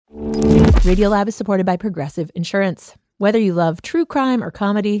Radiolab is supported by Progressive Insurance. Whether you love true crime or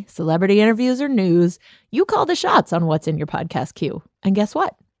comedy, celebrity interviews or news, you call the shots on what's in your podcast queue. And guess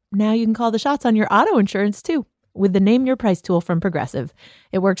what? Now you can call the shots on your auto insurance too with the Name Your Price tool from Progressive.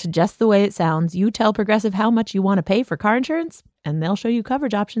 It works just the way it sounds. You tell Progressive how much you want to pay for car insurance, and they'll show you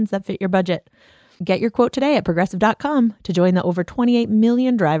coverage options that fit your budget. Get your quote today at Progressive.com to join the over 28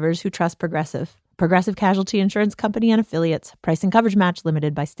 million drivers who trust Progressive. Progressive Casualty Insurance Company and Affiliates. Price and coverage match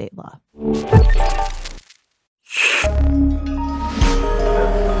limited by state law.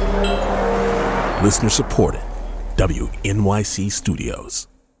 Listener supported. WNYC Studios.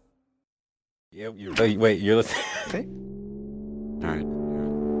 Yeah, wait, you're listening. Okay. All right.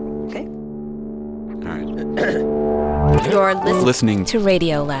 Okay. All right. You're Listening to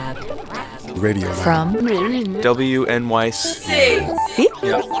Radiolab. From WNYC. See?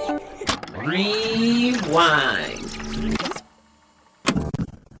 Yeah. Rewind.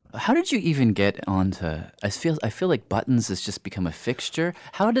 How did you even get onto? I feel like buttons has just become a fixture.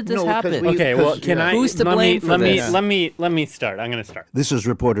 How did this happen? Okay, well, can I? Who's to blame for this? Let me start. I'm going to start. This is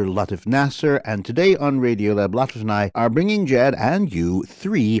reporter Latif Nasser, and today on Radiolab, Latif and I are bringing Jed and you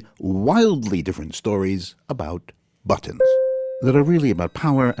 3 wildly different stories about buttons that are really about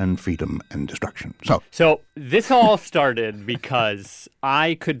power and freedom and destruction. So this all started because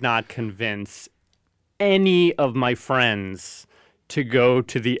I could not convince any of my friends to go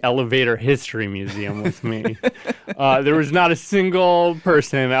to the Elevator History Museum with me. There was not a single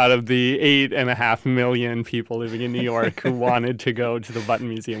person out of the 8.5 million people living in New York who wanted to go to the Button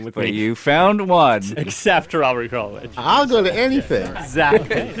Museum with me. But you found one. Except Robert Krulwich. I'll go to anything.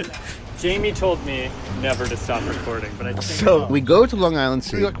 Exactly. Jamie told me never to stop recording, but I think So we go to Long Island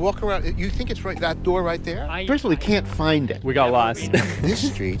City. You walk around. You think it's right that door right there? First of all, we can't find it. we got lost.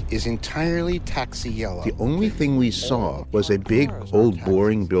 This street is entirely taxi yellow. The only thing we saw was a big, old,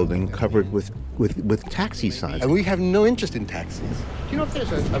 boring building covered with taxi signs. And we have no interest in taxis. Do you know if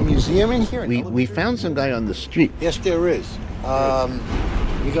there's a museum in here? We found some guy on the street. Yes, there is.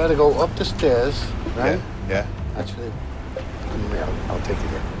 You got to go up the stairs, right? Yeah. Actually, I'll take you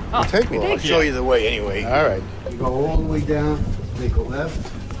there. I'll take me there. I'll you. show you the way anyway. All right. You go all the way down, make a left,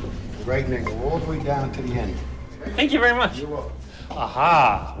 right, and then go all the way down to the end. Thank you very much. You're welcome.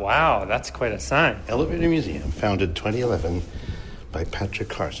 Aha, wow, that's quite a sign. Elevator Museum, founded 2011 by Patrick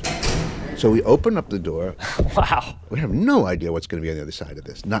Carson. So we open up the door. Wow. We have no idea what's going to be on the other side of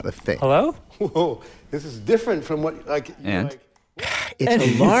this. Not a thing. Hello? Whoa, this is different from what, And? It's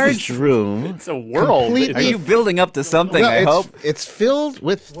a large room. It's a world. Completely- Are you building up to something? Well, I hope. it's filled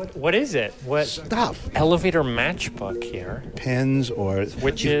with What is it? What stuff. elevator matchbook here? pens or...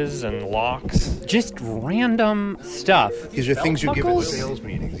 Witches and locks. Just random stuff. These are things you give at buckles? sales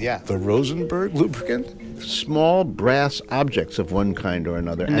meetings. Yeah. The Rosenberg lubricant? Small brass objects of one kind or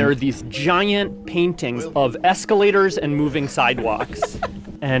another. And there are these giant paintings of escalators and moving sidewalks.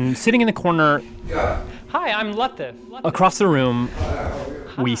 And sitting in the corner... Hi, I'm Latif. Across the room,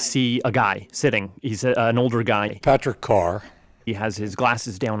 we see a guy sitting. He's an older guy. Patrick Carr. He has his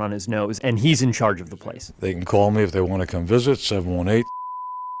glasses down on his nose, and he's in charge of the place. They can call me if they want to come visit, 718.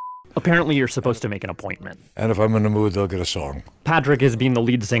 Apparently, you're supposed to make an appointment. And if I'm in the mood, they'll get a song. Patrick has been the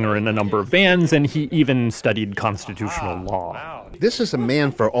lead singer in a number of bands, and he even studied constitutional law. Wow. This is a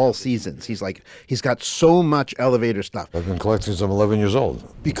man for all seasons. He's got so much elevator stuff. I've been collecting since I'm 11 years old.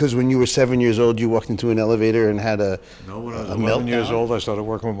 Because when you were 7 years old, you walked into an elevator and had a When I was a 11 years meltdown? old, I started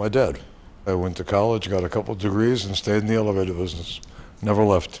working with my dad. I went to college, got a couple degrees, and stayed in the elevator business. Never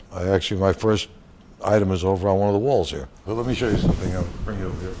left. My first item is over on one of the walls here. But let me show you something. I'll bring you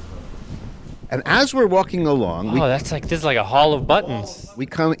over here. And as we're walking along, This is like a hall of buttons. we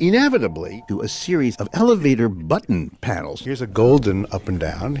come inevitably to a series of elevator button panels. Here's a golden up and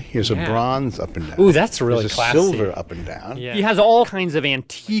down. Here's a bronze up and down. Ooh, that's really Here's a classy. silver up and down. Yeah. He has all kinds of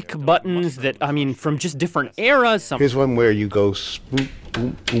antique buttons that, from just different eras. Here's one where you go boom,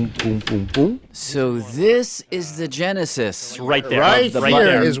 boom, boom, boom, boom, boom. So this is the genesis. Right there. Right the here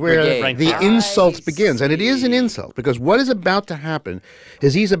button is where brigade. Right the there. insult begins. And it is an insult, because what is about to happen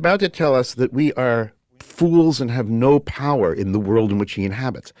is he's about to tell us that we are fools and have no power in the world in which he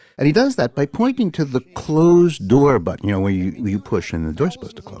inhabits. And he does that by pointing to the closed door button, where you push and the door's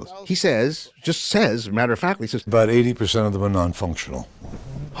supposed to close. He says, matter of fact, he says, About 80% of them are non-functional.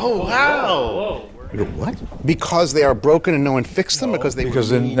 Oh, wow. what? Because they are broken and no one fixed them? Because they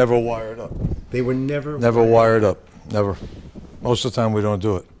Because were they're never wired up. They were never... Never wired up. Never. Most of the time, we don't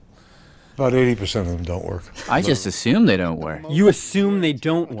do it. About 80% of them don't work. I just assume they don't work. You assume they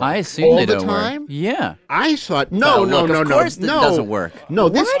don't work. I assume All they the don't time? work. Yeah. I thought, Of course it doesn't work. No,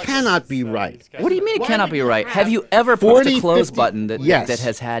 this cannot be right. What do you mean it cannot be right? Have you ever pushed a close button that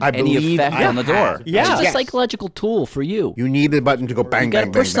has had any effect on the door? Yeah. It's a psychological tool for you. You need the button to go bang, You gotta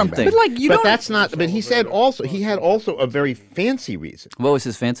bang, bang, push bang, something. bang. But that's not. But he had also a very fancy reason. What was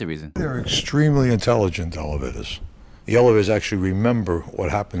his fancy reason? They're extremely intelligent elevators. The elevators actually remember what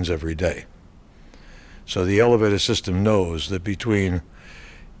happens every day. So the elevator system knows that between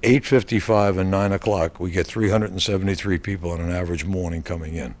 8:55 and 9 o'clock, we get 373 people on an average morning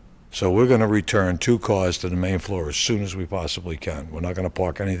coming in. So we're going to return 2 cars to the main floor as soon as we possibly can. We're not going to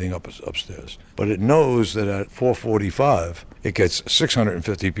park anything upstairs. But it knows that at 4:45, it gets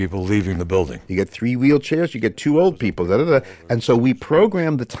 650 people leaving the building. You get 3 wheelchairs, you get 2 old people, and so we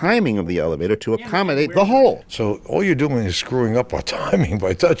program the timing of the elevator to accommodate the whole. So all you're doing is screwing up our timing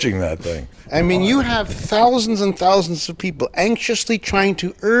by touching that thing. I mean, you have thousands and thousands of people anxiously trying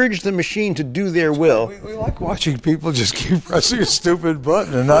to urge the machine to do their will. We like watching people just keep pressing a stupid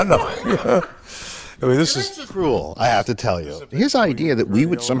button and not knowing. I mean, this is cruel, I have to tell you. His idea that we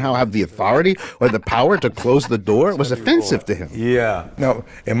would somehow have the authority or the power to close the door was offensive to him. Yeah. Now,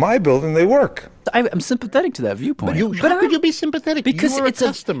 in my building, they work. I'm sympathetic to that viewpoint. How could you be sympathetic? Because you are it's a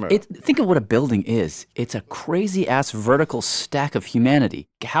customer. Think of what a building is. It's a crazy-ass vertical stack of humanity.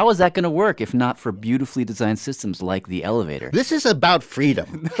 How is that going to work if not for beautifully designed systems like the elevator? This is about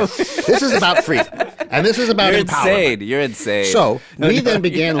freedom. This is about freedom. And this is about empowerment. You're insane. So we then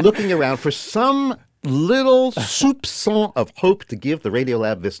began looking around for some little soupçon of hope to give the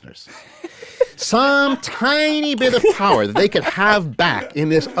Radiolab listeners. Some tiny bit of power that they could have back in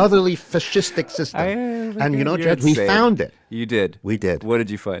this utterly fascistic system. And you know, Jed, we found it. You did. We did. What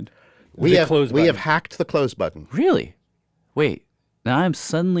did you find? We have hacked the close button. Really? Wait. Now I'm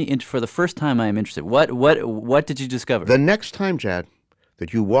suddenly for the first time I am interested. What did you discover? The next time, Jad,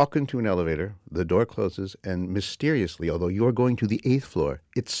 that you walk into an elevator, the door closes, and mysteriously, although you're going to the 8th floor,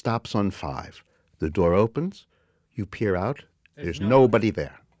 it stops on 5. The door opens, you peer out, there's nobody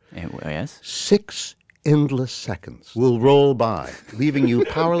there. Yes? 6 endless seconds will roll by, leaving you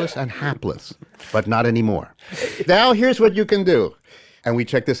powerless and hapless, but not anymore. Now here's what you can do. And we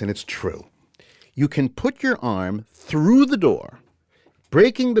checked this, and it's true. You can put your arm through the door,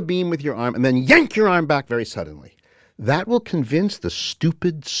 breaking the beam with your arm, and then yank your arm back very suddenly. That will convince the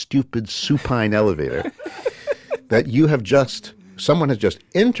stupid supine elevator that someone has just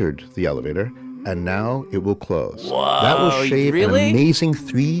entered the elevator, and now it will close. Whoa, that will shave an amazing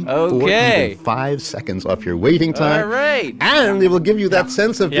 3, 4, even 5 seconds off your waiting time. All right. And it will give you that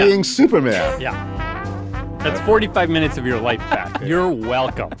sense of being Superman. Yeah. That's 45 minutes of your life back. You're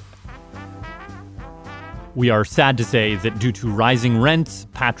welcome. We are sad to say that due to rising rents,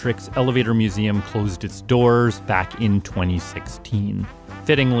 Patrick's Elevator Museum closed its doors back in 2016.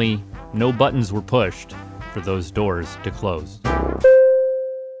 Fittingly, no buttons were pushed for those doors to close.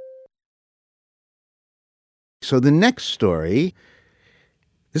 So the next story,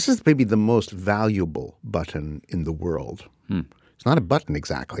 this is maybe the most valuable button in the world. It's not a button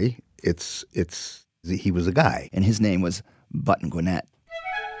exactly. He was a guy. And his name was Button Gwinnett.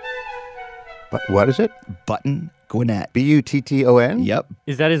 But what is it? Button Gwinnett. Button? Yep.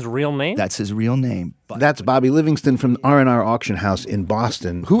 Is that his real name? That's his real name. That's Bobby Livingston from R&R Auction House in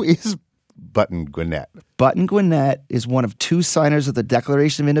Boston. Who is Button Gwinnett? Button Gwinnett is one of 2 signers of the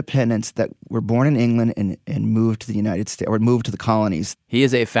Declaration of Independence that were born in England and moved to the United States, or moved to the colonies. He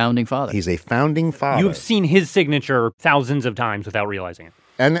is a founding father. He's a founding father. You have seen his signature thousands of times without realizing it.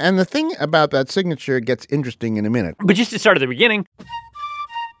 And the thing about that signature gets interesting in a minute. But just to start at the beginning,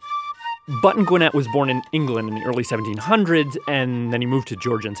 Button Gwinnett was born in England in the early 1700s, and then he moved to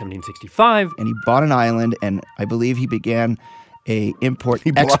Georgia in 1765. And he bought an island, and I believe he began a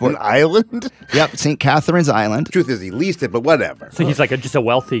import-export. Bought an island? Yep, St. Catherine's Island. Truth is, he leased it, but whatever. So he's like just a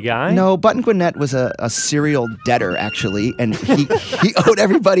wealthy guy? No, Button Gwinnett was a serial debtor, actually, and he owed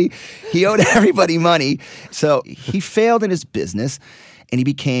everybody money. So he failed in his business, and he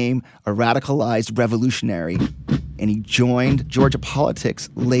became a radicalized revolutionary. And he joined Georgia politics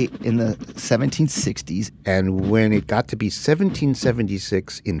late in the 1760s. And when it got to be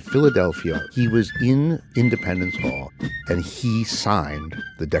 1776 in Philadelphia, he was in Independence Hall, and he signed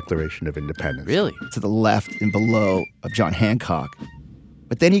the Declaration of Independence. Really? To the left and below of John Hancock.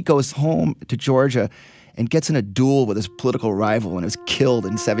 But then he goes home to Georgia and gets in a duel with his political rival and is killed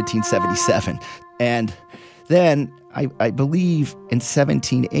in 1777. And then, I believe, in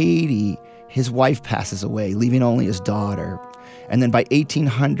 1780... his wife passes away, leaving only his daughter. And then by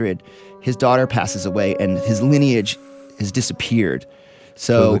 1800, his daughter passes away and his lineage has disappeared.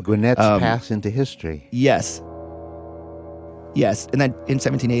 So the Gwinnett's pass into history. Yes. Yes. And then in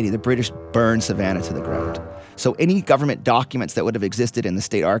 1780, the British burned Savannah to the ground. So any government documents that would have existed in the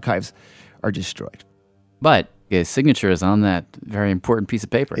state archives are destroyed. But his signature is on that very important piece of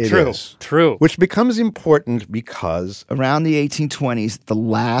paper. It is. True. Which becomes important because around the 1820s, the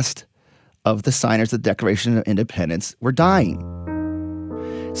last of the signers of the Declaration of Independence were dying.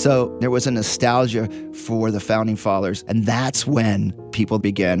 So there was a nostalgia for the Founding Fathers, and that's when people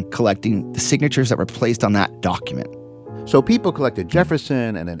began collecting the signatures that were placed on that document. So people collected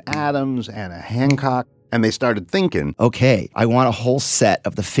Jefferson and an Adams and a Hancock, and they started thinking, okay, I want a whole set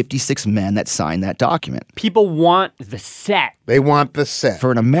of the 56 men that signed that document. People want the set. They want the set.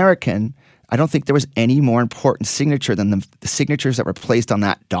 For an American, I don't think there was any more important signature than the signatures that were placed on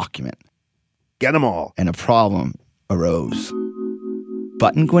that document. Get them all. And a problem arose.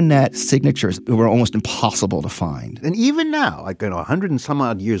 Button Gwinnett signatures were almost impossible to find. And even now, 100 and some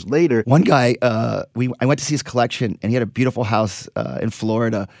odd years later. One guy, I went to see his collection, and he had a beautiful house in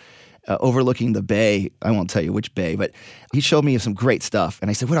Florida overlooking the bay. I won't tell you which bay, but he showed me some great stuff.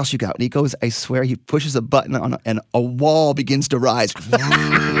 And I said, what else you got? And he goes, I swear, he pushes a button on and a wall begins to rise.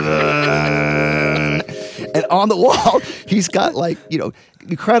 And on the wall, he's got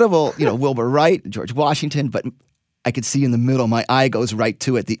incredible, Wilbur Wright, George Washington, but I could see in the middle, my eye goes right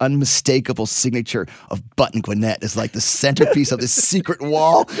to it. The unmistakable signature of Button Gwinnett is like the centerpiece of this secret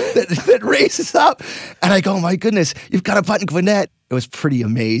wall that raises up. And I go, my goodness, you've got a Button Gwinnett. It was pretty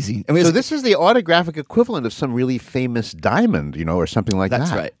amazing. So this is the autographic equivalent of some really famous diamond, or something like that.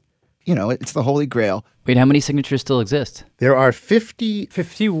 That's right. It's the Holy Grail. Wait, how many signatures still exist? There are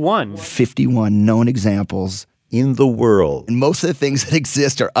 51 known examples in the world. And most of the things that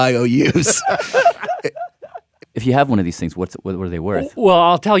exist are IOUs. If you have one of these things, what are they worth? Well,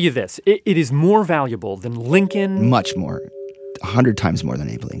 I'll tell you this. It is more valuable than Lincoln. Much more. 100 times more than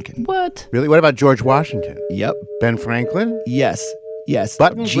Abe Lincoln. What? Really? What about George Washington? Yep. Ben Franklin? Yes.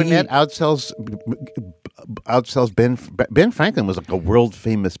 Button Gwinnett outsells Ben Franklin was a world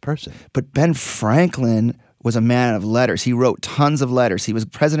famous person. But Ben Franklin was a man of letters. He wrote tons of letters. He was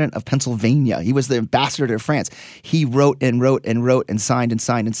president of Pennsylvania. He was the ambassador to France. He wrote and wrote and wrote and signed and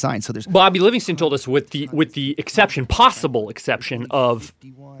signed and signed. So there's Bobby Livingston told us with the possible exception of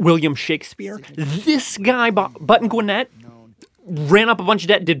William Shakespeare, this guy Button Gwinnett ran up a bunch of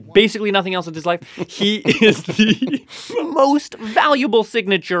debt, did basically nothing else with his life. He is the most valuable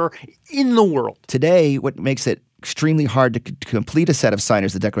signature in the world. Today, what makes it extremely hard to complete a set of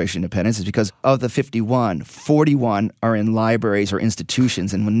signers of the Declaration of Independence is because of the 51, 41 are in libraries or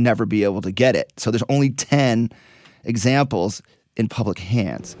institutions and will never be able to get it. So there's only 10 examples in public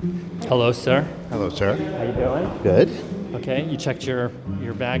hands. Hello, sir. Hello, sir. How you doing? Good. Okay, you checked your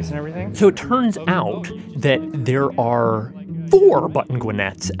bags and everything? So it turns out that there are 4 Button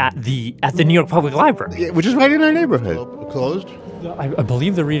Gwinnetts at the New York Public Library. Yeah, which is right in our neighborhood. Closed? I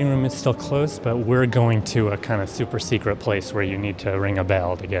believe the reading room is still closed, but we're going to a kind of super secret place where you need to ring a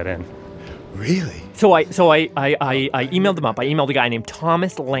bell to get in. Really? So I emailed them up. I emailed a guy named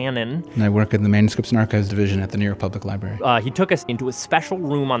Thomas Lannon. And I work in the Manuscripts and Archives division at the New York Public Library. He took us into a special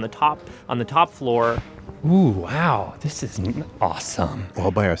room on the top floor. Ooh, wow. This is awesome.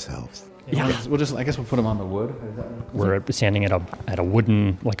 All by ourselves. Yeah. I guess we'll put them on the wood. We're standing at a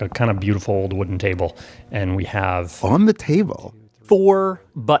wooden, like a kind of beautiful old wooden table, and we have on the table 4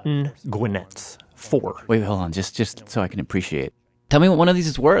 Button Gwinnetts. 4. Wait, hold on, just so I can appreciate. Tell me what one of these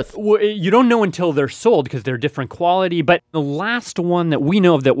is worth. Well, you don't know until they're sold because they're different quality. But the last one that we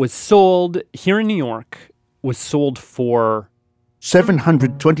know of that was sold here in New York was sold for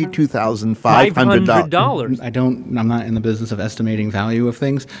 $722,500. I'm not in the business of estimating value of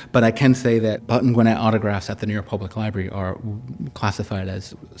things, but I can say that Button Gwinnett autographs at the New York Public Library are classified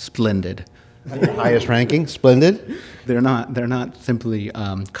as splendid. Highest ranking, splendid. They're not simply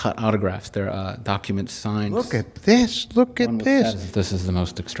cut autographs. They're documents signed. Look at this! Look at this! This is the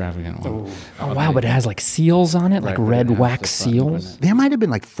most extravagant one. Oh wow! But it has like seals on it, like red wax seals. There might have been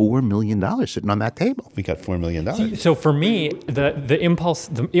like $4 million sitting on that table. We got $4 million. So for me, the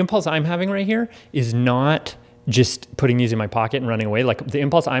impulse I'm having right here is not just putting these in my pocket and running away. Like the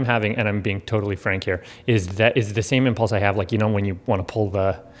impulse I'm having, and I'm being totally frank here, is the same impulse I have. Like when you want to pull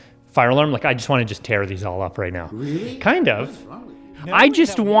the fire alarm, like I just want to just tear these all up right now. Really? Kind of. I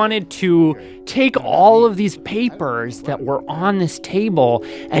just wanted to take all of these papers that were on this table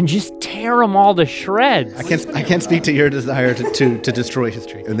and just tear them all to shreds. I can't speak to your desire to destroy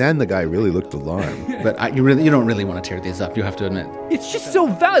history. And then the guy really looked alarmed. But you don't really want to tear these up. You have to admit. It's just so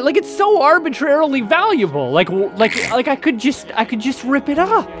valuable. Like it's so arbitrarily valuable. Like I could just rip it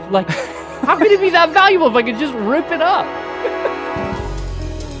up. Like how could it be that valuable if I could just rip it up?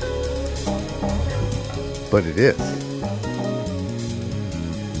 but it is.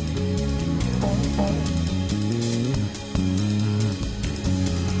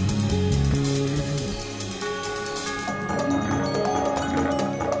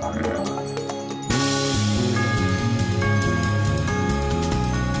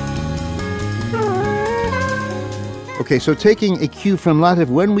 Okay, so taking a cue from Latif,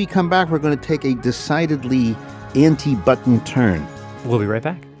 when we come back, we're going to take a decidedly anti-button turn. We'll be right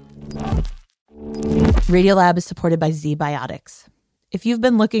back. Radiolab is supported by ZBiotics. If you've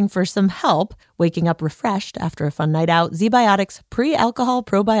been looking for some help waking up refreshed after a fun night out, ZBiotics Pre-Alcohol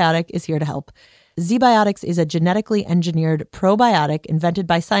Probiotic is here to help. ZBiotics is a genetically engineered probiotic invented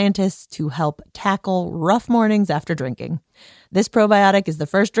by scientists to help tackle rough mornings after drinking. This probiotic is the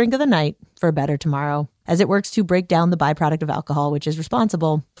first drink of the night for a better tomorrow, as it works to break down the byproduct of alcohol, which is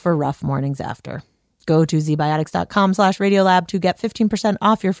responsible for rough mornings after. Go to zbiotics.com/Radiolab to get 15%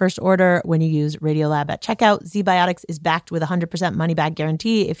 off your first order when you use Radiolab at checkout. ZBiotics is backed with a 100% money-back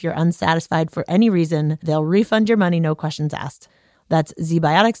guarantee. If you're unsatisfied for any reason, they'll refund your money, no questions asked. That's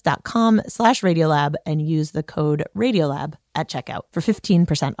zbiotics.com/Radiolab and use the code Radiolab at checkout for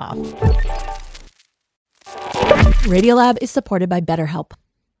 15% off. Radiolab is supported by BetterHelp.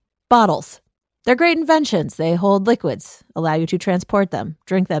 Bottles. They're great inventions. They hold liquids, allow you to transport them,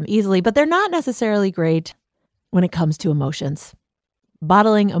 drink them easily, but they're not necessarily great when it comes to emotions.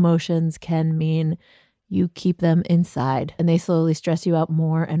 Bottling emotions can mean you keep them inside, and they slowly stress you out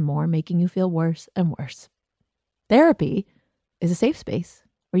more and more, making you feel worse and worse. Therapy is a safe space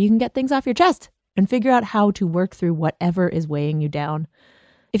where you can get things off your chest and figure out how to work through whatever is weighing you down.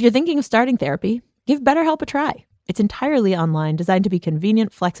 If you're thinking of starting therapy, give BetterHelp a try. It's entirely online, designed to be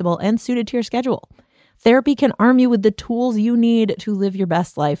convenient, flexible, and suited to your schedule. Therapy can arm you with the tools you need to live your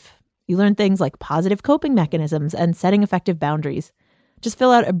best life. You learn things like positive coping mechanisms and setting effective boundaries. Just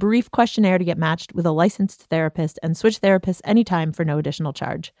fill out a brief questionnaire to get matched with a licensed therapist and switch therapists anytime for no additional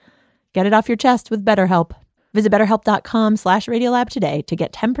charge. Get it off your chest with BetterHelp. Visit BetterHelp.com/Radiolab today to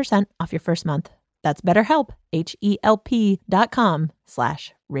get 10% off your first month. That's BetterHelp,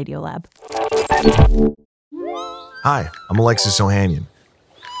 HELP.com/Radiolab. Hi, I'm Alexis Ohanian.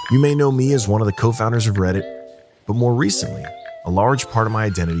 You may know me as one of the co-founders of Reddit, but more recently, a large part of my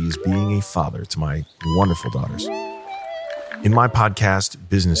identity is being a father to my wonderful daughters. In my podcast,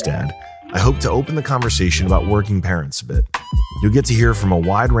 Business Dad, I hope to open the conversation about working parents a bit. You'll get to hear from a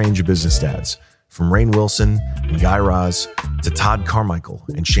wide range of business dads, from Rainn Wilson and Guy Raz to Todd Carmichael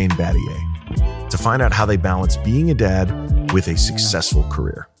and Shane Battier, to find out how they balance being a dad with a successful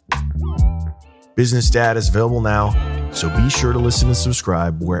career. Business Dad is available now, so be sure to listen and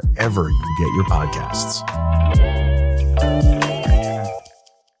subscribe wherever you get your podcasts.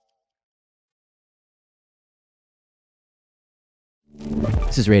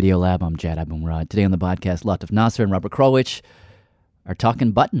 This is Radiolab. I'm Jad Abumrad. Today on the podcast, Latif Nasser and Robert Krulwich are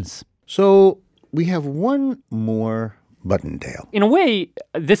talking buttons. So we have one more button, Dale. In a way,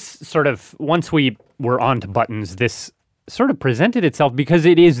 this sort of, once we were on to buttons, this sort of presented itself because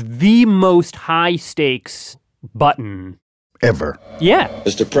it is the most high-stakes button ever. Yeah.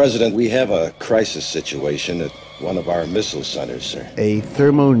 Mr. President, we have a crisis situation at one of our missile centers, sir. A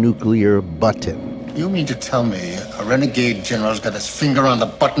thermonuclear button. You mean to tell me a renegade general's got his finger on the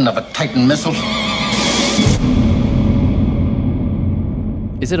button of a Titan missile?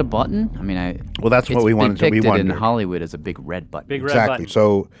 Is it a button? I mean, well, that's what we wanted to. We wanted in Hollywood as a big red button. Big red exactly. button.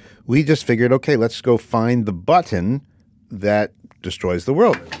 So we just figured, okay, let's go find the button that destroys the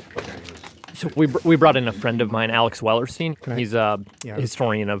world. So we brought in a friend of mine, Alex Wellerstein. He's a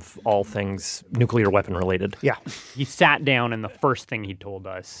historian of all things nuclear weapon related. Yeah. He sat down and the first thing he told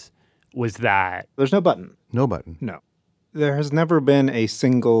us was that there's no button. No button. No. There has never been a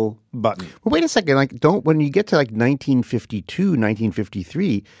single button. Well, wait a second. When you get to 1952,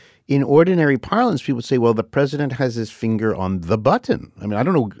 1953, in ordinary parlance, people say, well, the president has his finger on the button. I mean, I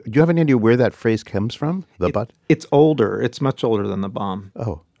don't know. Do you have any idea where that phrase comes from? Button? It's older. It's much older than the bomb.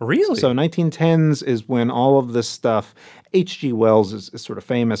 Oh. Really? So 1910s is when all of this stuff, H.G. Wells is sort of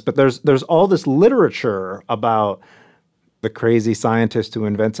famous, but there's all this literature about the crazy scientist who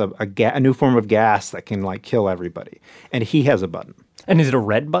invents a new form of gas that can kill everybody. And he has a button. And is it a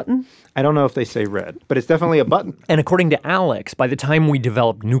red button? I don't know if they say red, but it's definitely a button. And according to Alex, by the time we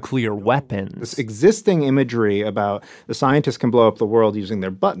developed nuclear weapons, this existing imagery about the scientist can blow up the world using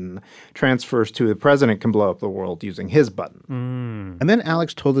their button transfers to the president can blow up the world using his button. And then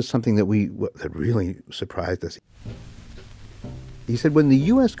Alex told us something that really surprised us. He said when the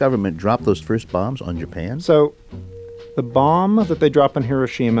U.S. government dropped those first bombs on Japan. So The bomb that they dropped on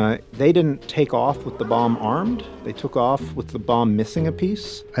Hiroshima, they didn't take off with the bomb armed. They took off with the bomb missing a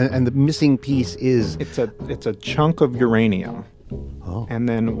piece. And the missing piece is? It's a chunk of uranium. Oh. And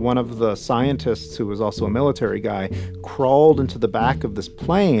then one of the scientists, who was also a military guy, crawled into the back of this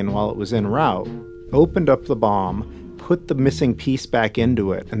plane while it was en route, opened up the bomb, put the missing piece back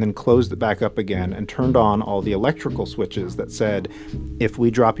into it, and then closed it back up again and turned on all the electrical switches that said, if we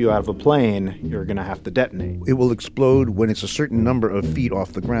drop you out of a plane, you're going to have to detonate. It will explode when it's a certain number of feet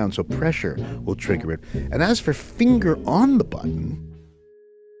off the ground, so pressure will trigger it. And as for finger on the button,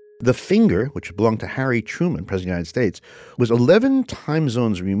 the finger, which belonged to Harry Truman, President of the United States, was 11 time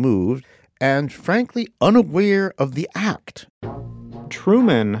zones removed and, frankly, unaware of the act.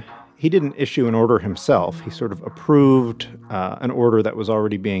 Truman, he didn't issue an order himself. He sort of approved an order that was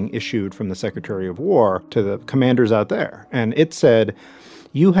already being issued from the Secretary of War to the commanders out there. And it said,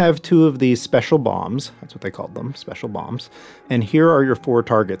 you have 2 of these special bombs. That's what they called them, special bombs. And here are your 4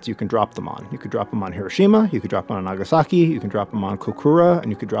 targets you can drop them on. You could drop them on Hiroshima, you could drop them on Nagasaki, you can drop them on Kokura,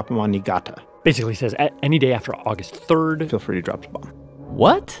 and you could drop them on Niigata. Basically says any day after August 3rd. Feel free to drop the bomb.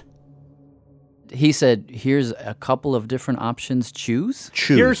 What? He said, here's a couple of different options. Choose?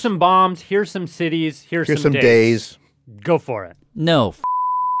 Here's some bombs. Here's some cities. Here's some days. Go for it. No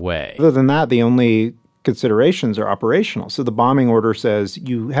way. Other than that, the only considerations are operational. So the bombing order says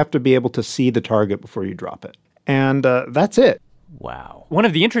you have to be able to see the target before you drop it. And that's it. Wow. One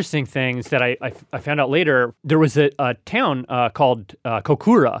of the interesting things that I found out later, there was a town called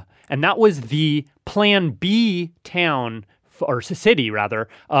Kokura, and that was the Plan B town, or city rather,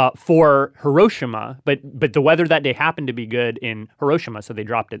 for Hiroshima, but the weather that day happened to be good in Hiroshima, so they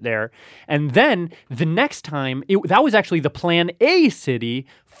dropped it there. And then the next time, that was actually the Plan A city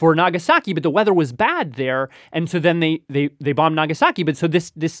for Nagasaki, but the weather was bad there, and so then they bombed Nagasaki. But so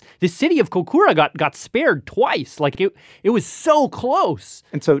this city of Kokura got spared twice. Like it was so close.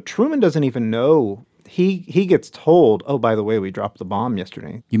 And so Truman doesn't even know. He gets told, oh, by the way, we dropped the bomb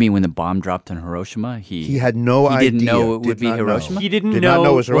yesterday. You mean when the bomb dropped in Hiroshima? He had no idea. He didn't know it would be Hiroshima? He didn't Did not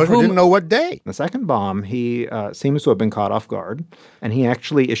know it was Hiroshima. Didn't know what day. The second bomb, he seems to have been caught off guard. And he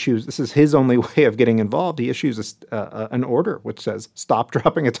actually issues, this is his only way of getting involved, he issues an order which says, stop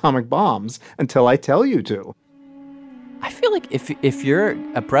dropping atomic bombs until I tell you to. I feel like if you're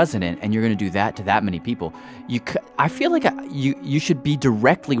a president and you're going to do that to that many people, I feel like you should be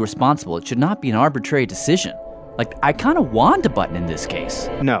directly responsible. It should not be an arbitrary decision. Like, I kind of want a button in this case.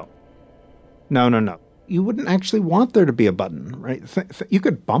 No. You wouldn't actually want there to be a button, right? You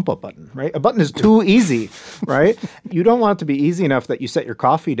could bump a button, right? A button is too easy, right? You don't want it to be easy enough that you set your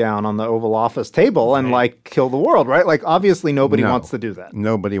coffee down on the Oval Office table and, like, kill the world, right? Like, obviously nobody wants to do that.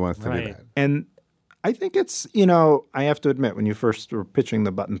 Nobody wants to do that. And I think it's, I have to admit, when you first were pitching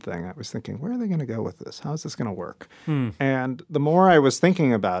the button thing, I was thinking, where are they going to go with this? How is this going to work? And the more I was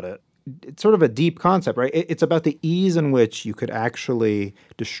thinking about it, it's sort of a deep concept, right? It's about the ease in which you could actually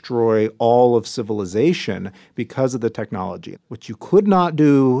destroy all of civilization because of the technology, which you could not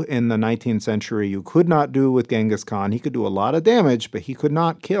do in the 19th century. You could not do with Genghis Khan. He could do a lot of damage, but he could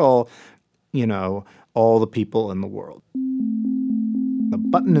not kill, all the people in the world. The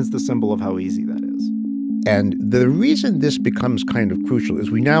button is the symbol of how easy that is. And the reason this becomes kind of crucial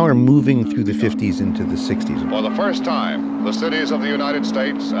is we now are moving through the 50s into the 60s. For the first time, the cities of the United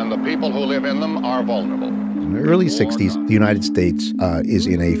States and the people who live in them are vulnerable. In the early 60s, the United States is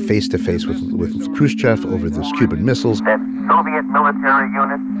in a face-to-face with Khrushchev over those Cuban missiles. That Soviet military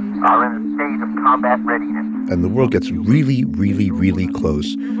units are in a state of combat readiness. And the world gets really, really, really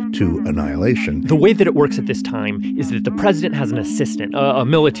close to annihilation. The way that it works at this time is that the president has an assistant, a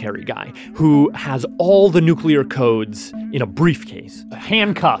military guy, who has all the nuclear codes in a briefcase,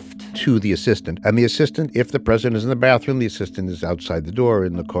 handcuffed to the assistant. And the assistant, if the president is in the bathroom, the assistant is outside the door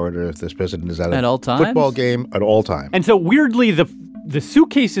in the corridor. If this president is at all times? Football game, at all times. And so weirdly, the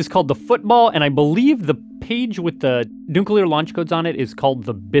suitcase is called the football, and I believe the page with the nuclear launch codes on it is called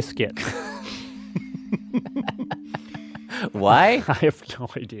the biscuit. Why? I have no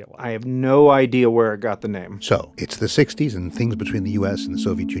idea why. I have no idea where it got the name. So it's the 60s, and things between the U.S. and the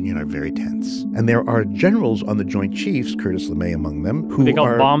Soviet Union are very tense. And there are generals on the Joint Chiefs, Curtis LeMay among them, who they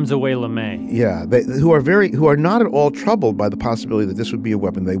call bombs away LeMay. Yeah, who are not at all troubled by the possibility that this would be a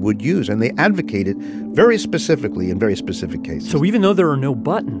weapon they would use, and they advocate it very specifically in very specific cases. So even though there are no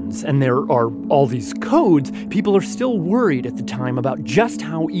buttons and there are all these codes, people are still worried at the time about just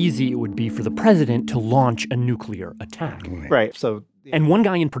how easy it would be for the president to launch a nuclear attack. Right. So And one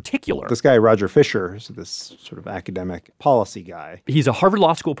guy in particular. This guy, Roger Fisher, is this sort of academic policy guy. He's a Harvard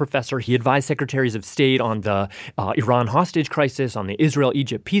Law School professor. He advised secretaries of state on the Iran hostage crisis, on the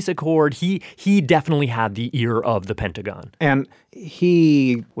Israel-Egypt peace accord. He definitely had the ear of the Pentagon. And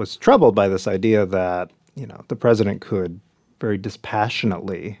he was troubled by this idea that, the president could very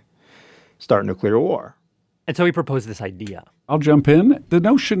dispassionately start nuclear war. And so he proposed this idea. I'll jump in. The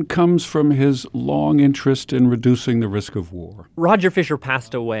notion comes from his long interest in reducing the risk of war. Roger Fisher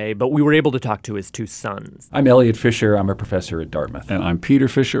passed away, but we were able to talk to his two sons. I'm Elliot Fisher. I'm a professor at Dartmouth. And I'm Peter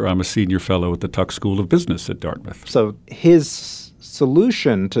Fisher. I'm a senior fellow at the Tuck School of Business at Dartmouth. So his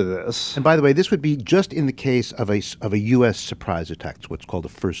solution to this... And by the way, this would be just in the case of a U.S. surprise attack. It's what's called a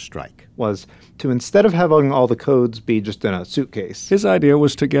first strike. Was to, instead of having all the codes be just in a suitcase... His idea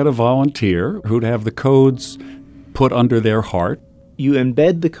was to get a volunteer who'd have the codes put under their heart. You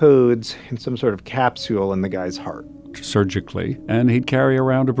embed the codes in some sort of capsule in the guy's heart. Surgically. And he'd carry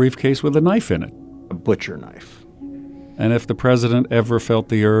around a briefcase with a knife in it. A butcher knife. And if the president ever felt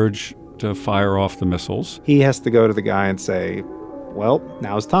the urge to fire off the missiles... he has to go to the guy and say, well,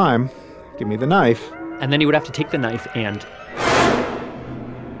 now's time. Give me the knife. And then he would have to take the knife and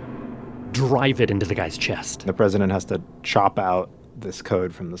drive it into the guy's chest. The president has to chop out this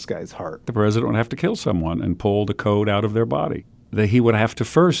code from this guy's heart. The president would have to kill someone and pull the code out of their body. He would have to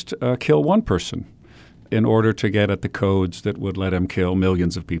first kill one person in order to get at the codes that would let him kill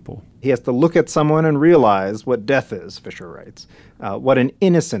millions of people. He has to look at someone and realize what death is, Fisher writes. What an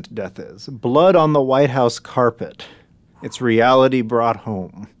innocent death is. Blood on the White House carpet. It's reality brought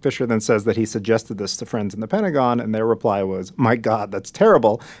home. Fisher then says that he suggested this to friends in the Pentagon, and their reply was, my God, that's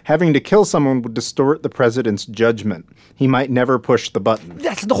terrible. Having to kill someone would distort the president's judgment. He might never push the button.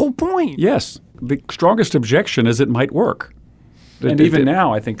 That's the whole point. Yes. The strongest objection is it might work. And even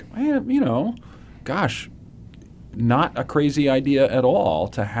now, I think, gosh, not a crazy idea at all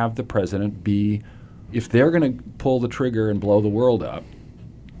to have the president be, if they're going to pull the trigger and blow the world up,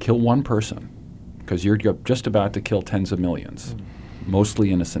 kill one person. Because you're just about to kill tens of millions,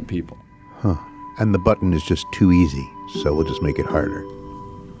 mostly innocent people. Huh. And the button is just too easy, so we'll just make it harder.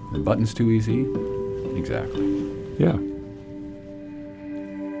 The button's too easy? Exactly. Yeah.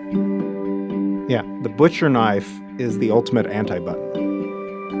 Yeah, the butcher knife is the ultimate anti-button.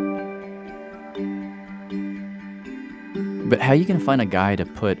 But how are you going to find a guy to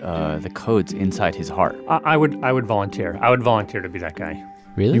put the codes inside his heart? I would volunteer. I would volunteer to be that guy.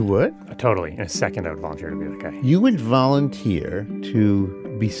 Really? You would? Totally. In a second, I would volunteer to be that guy. You would volunteer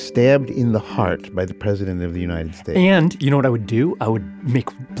to be stabbed in the heart by the President of the United States. And you know what I would do? I would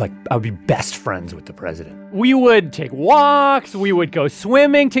be best friends with the president. We would take walks. We would go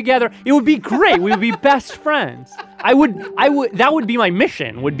swimming together. It would be great. We would be best friends. That would be my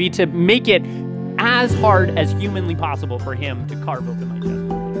mission, would be to make it as hard as humanly possible for him to carve open my chest.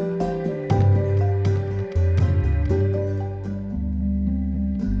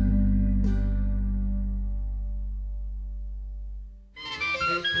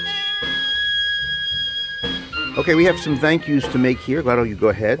 Okay, we have some thank yous to make here. Why don't you go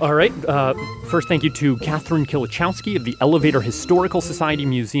ahead? All right. First, thank you to Catherine Kilichowski of the Elevator Historical Society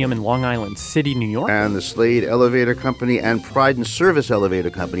Museum in Long Island City, New York. And the Slade Elevator Company and Pride and Service Elevator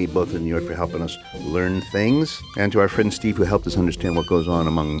Company, both in New York, for helping us learn things. And to our friend Steve, who helped us understand what goes on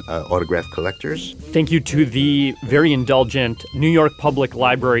among autograph collectors. Thank you to the very indulgent New York Public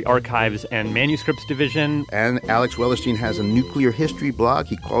Library Archives and Manuscripts Division. And Alex Wellerstein has a nuclear history blog.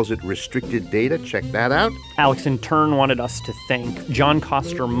 He calls it Restricted Data. Check that out. Alex, in turn, wanted us to thank John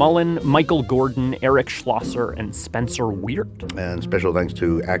Coster Mullen, Michael Gordon, Eric Schlosser, and Spencer Weir. And special thanks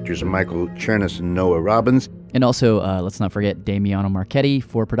to actors Michael Chernis and Noah Robbins. And also, let's not forget Damiano Marchetti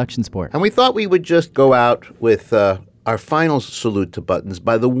for production support. And we thought we would just go out with our final salute to buttons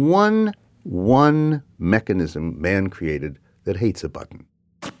by the one mechanism man created that hates a button.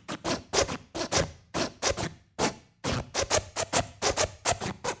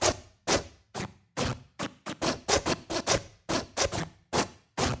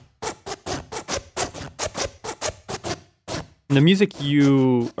 The music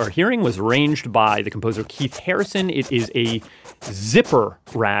you are hearing was arranged by the composer Keith Harrison. It is a zipper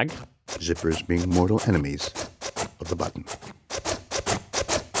rag. Zippers being mortal enemies of the button.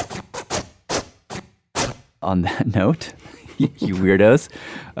 On that note, you weirdos,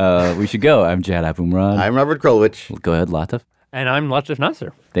 we should go. I'm Jad Abumrad. I'm Robert Krulwich. Go ahead, Latif. And I'm Latif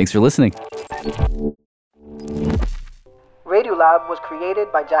Nasser. Thanks for listening. Radiolab was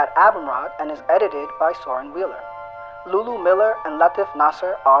created by Jad Abumrad and is edited by Soren Wheeler. Lulu Miller and Latif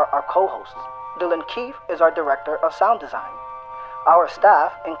Nasser are our co-hosts. Dylan Keefe is our director of sound design. Our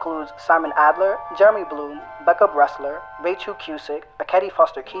staff includes Simon Adler, Jeremy Bloom, Becca Bressler, Rachel Cusick, Akedi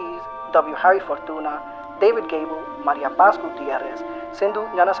Foster Keys, W. Harry Fortuna, David Gable, Maria Paz Gutierrez, Sindhu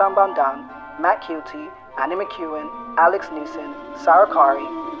Nyanasambandan, Matt Cutie, Annie McEwen, Alex Neeson, Sarah Kari,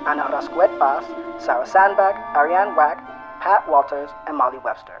 Ana Rasquet Paz, Sarah Sandbach, Ariane Wack, Pat Walters, and Molly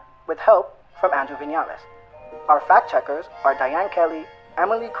Webster, with help from Andrew Vinales. Our fact checkers are Diane Kelly,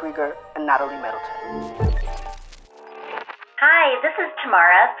 Emily Krieger, and Natalie Middleton. Hi, this is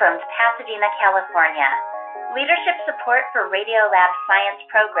Tamara from Pasadena, California. Leadership support for Radiolab science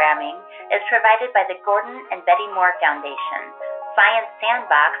programming is provided by the Gordon and Betty Moore Foundation, Science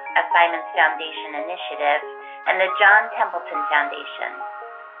Sandbox, a Simons Foundation initiative, and the John Templeton Foundation.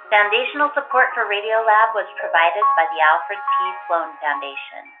 Foundational support for Radiolab was provided by the Alfred P. Sloan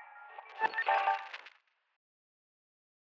Foundation.